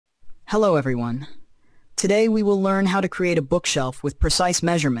Hello everyone. Today we will learn how to create a bookshelf with precise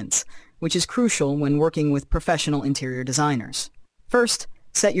measurements, which is crucial when working with professional interior designers. First,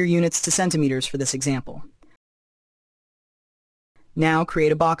 set your units to centimeters for this example. Now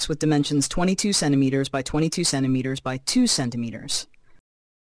create a box with dimensions 22 centimeters by 22 centimeters by 2 centimeters.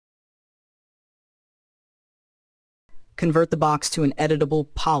 Convert the box to an editable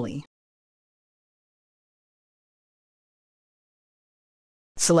poly.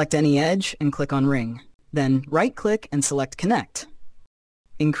 Select any edge and click on Ring. Then right-click and select Connect.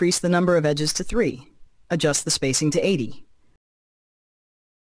 Increase the number of edges to 3. Adjust the spacing to 80.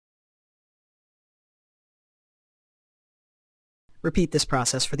 Repeat this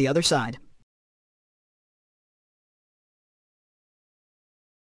process for the other side.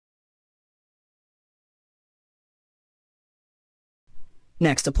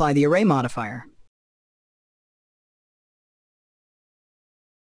 Next, apply the Array modifier.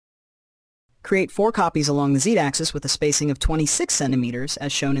 Create 4 copies along the Z-axis with a spacing of 26 centimeters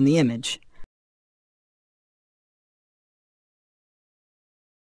as shown in the image.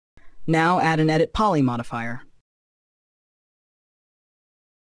 Now add an Edit Poly modifier.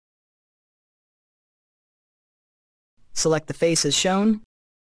 Select the face as shown,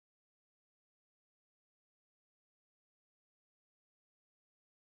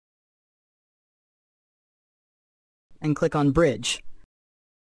 and click on Bridge.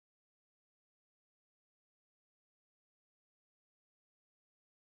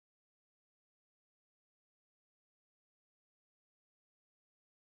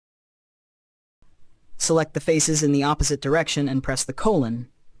 Select the faces in the opposite direction and press the colon.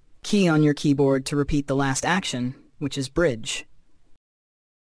 Key on your keyboard to repeat the last action, which is Bridge.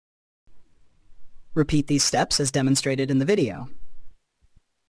 Repeat these steps as demonstrated in the video.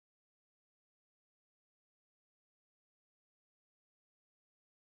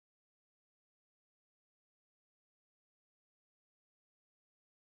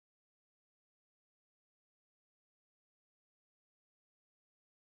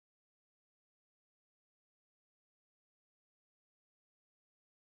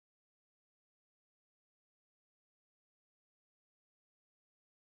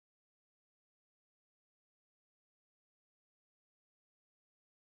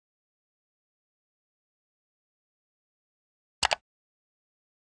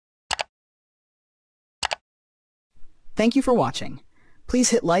 Thank you for watching.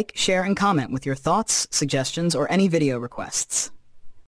 Please hit like, share, and comment with your thoughts, suggestions, or any video requests.